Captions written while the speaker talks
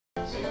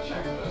Hello,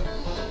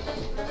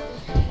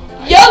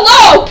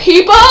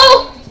 people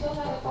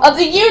of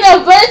the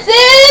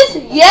universes!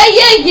 Yeah,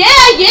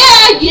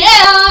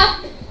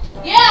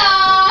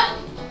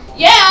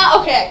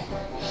 okay.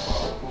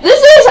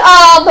 This is,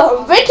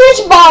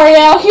 vintage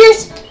Mario.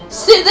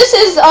 This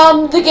is,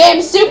 the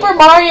game Super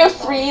Mario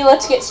 3.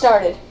 Let's get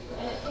started.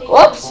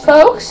 Whoops,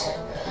 folks.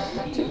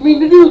 Didn't mean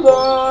to do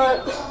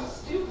that.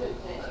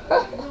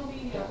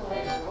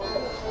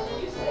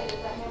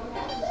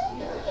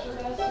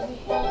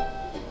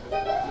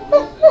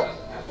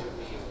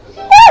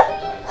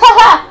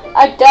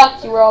 I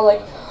ducked. You were all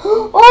like,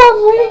 oh,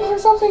 I'm waiting for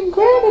something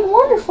grand and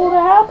wonderful to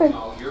happen.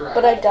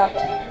 But I ducked.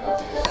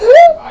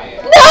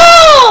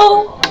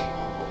 No!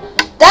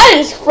 That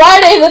is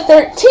Friday the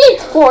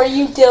 13th for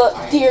you,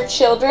 dear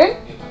children.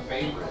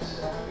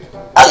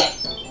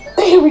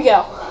 Okay, here we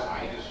go.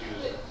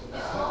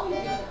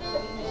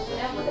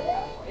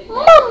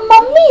 Mamma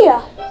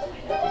mia!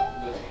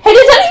 Hey,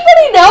 does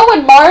anybody know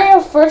when Mario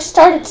first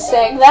started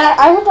saying that?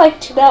 I would like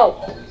to know.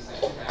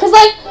 Because,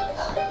 like,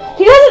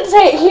 he doesn't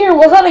say it here.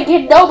 Well, then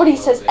again, nobody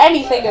says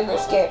anything in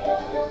this game.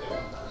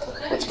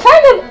 Which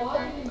kind of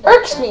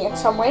irks me in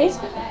some ways.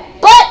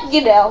 But,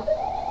 you know,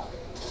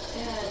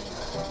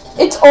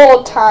 it's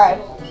old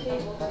time.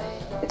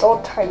 It's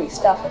old-timey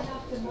stuff.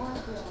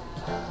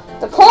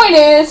 The point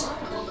is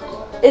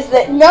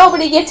that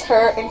nobody gets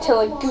hurt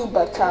until a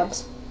Goomba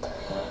comes.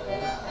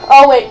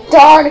 Oh, wait,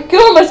 darn, a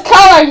Goomba's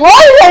coming.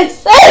 Why did I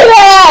say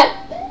that?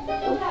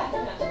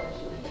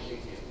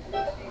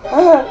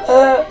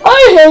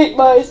 I hate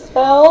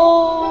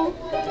myself.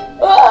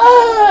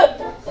 Oh!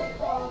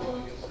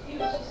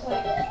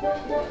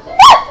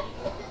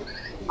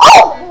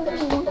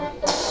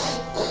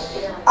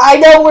 I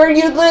know where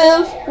you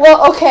live.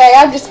 Well, okay,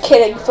 I'm just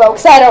kidding,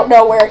 folks. I don't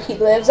know where he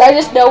lives. I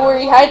just know where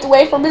he hides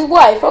away from his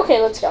wife. Okay,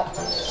 let's go.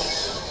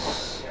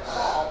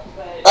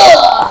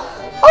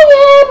 Oh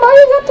yeah,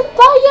 Mario got the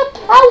fire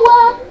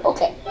power.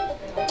 Okay.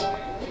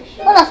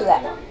 Enough of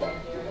that.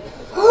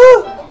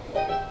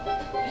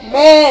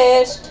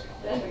 Missed.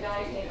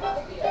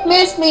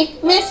 Miss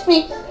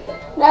me.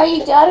 Now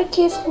you gotta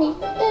kiss me.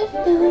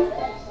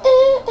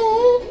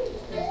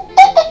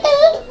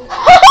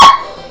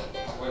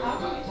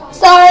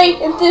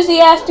 Sorry,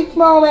 enthusiastic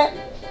moment.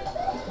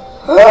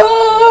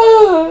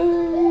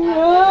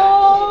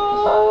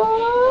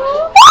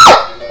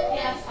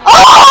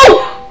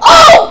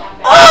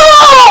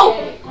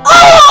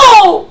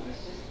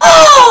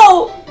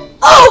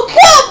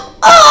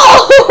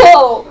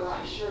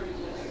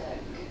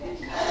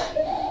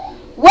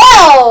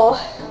 Well,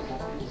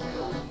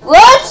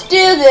 let's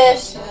do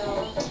this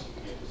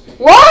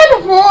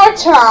one more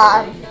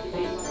time.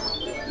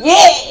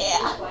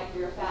 Yeah.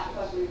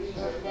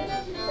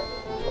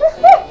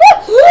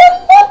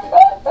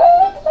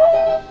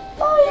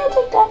 Oh yeah,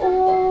 take that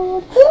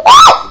road.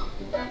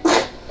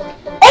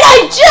 And I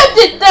jumped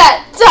it that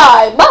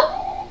time.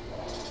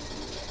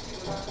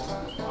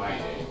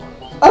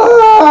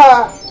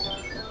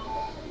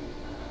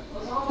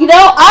 You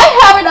know, I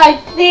have an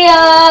idea.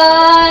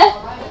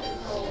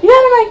 You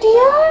have an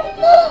idea?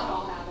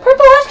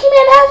 Purple Husky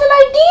Man has an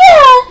idea.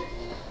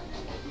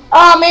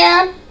 Oh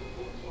man.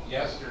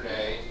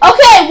 Yesterday.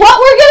 Okay, what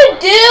we're gonna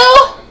do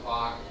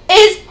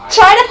is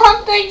try to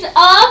pump things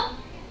up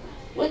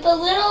with a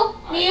little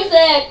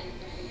music.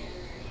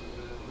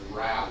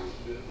 Wrapped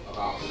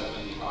about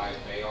 75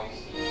 bales.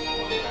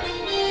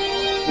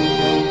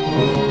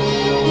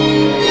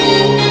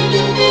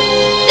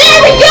 There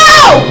we go!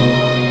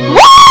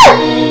 Woo!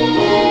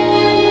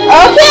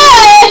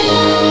 Okay!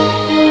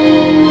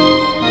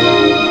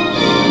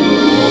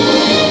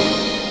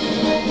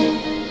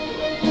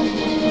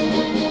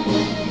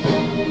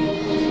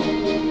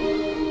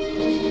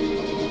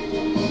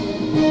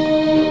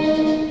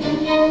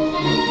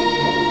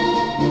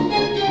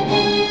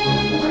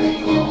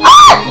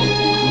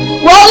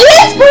 Well, the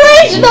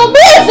inspirational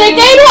music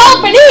ain't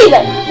helping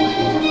either.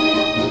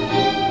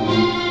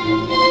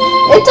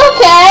 It's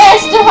okay, I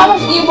still have a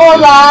few more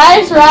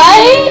lives,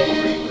 right?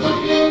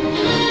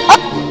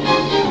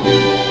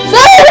 So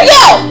here we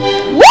go!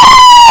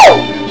 Woo!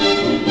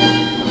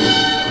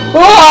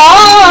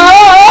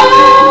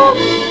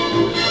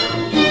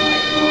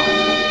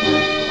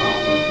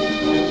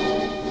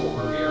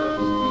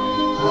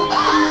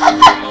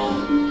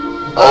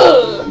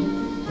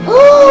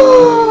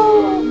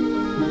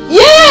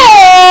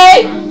 Yay!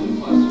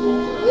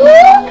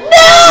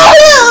 No!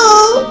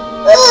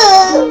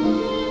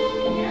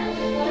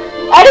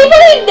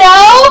 Anybody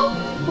know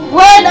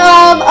when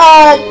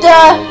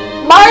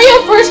Mario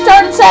first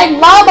started saying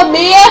Mamma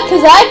Mia?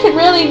 Because I could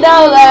really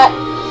know that.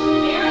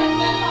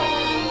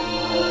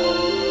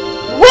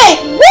 Wait,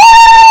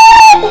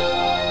 what?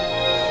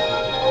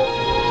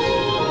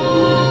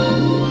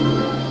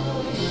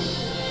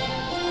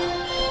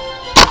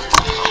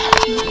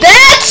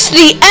 That's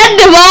the end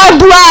of our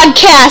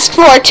broadcast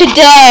for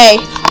today.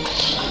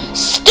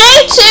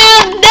 Stay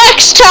tuned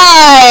next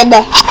time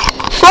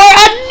for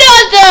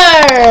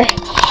another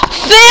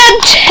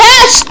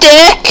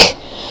fantastic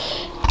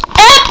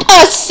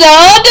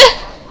episode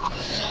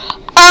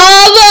of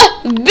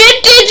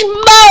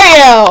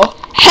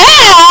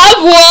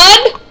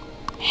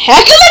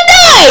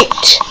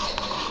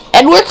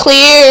And we're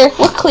clear.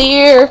 We're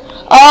clear.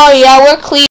 Oh yeah, we're clear.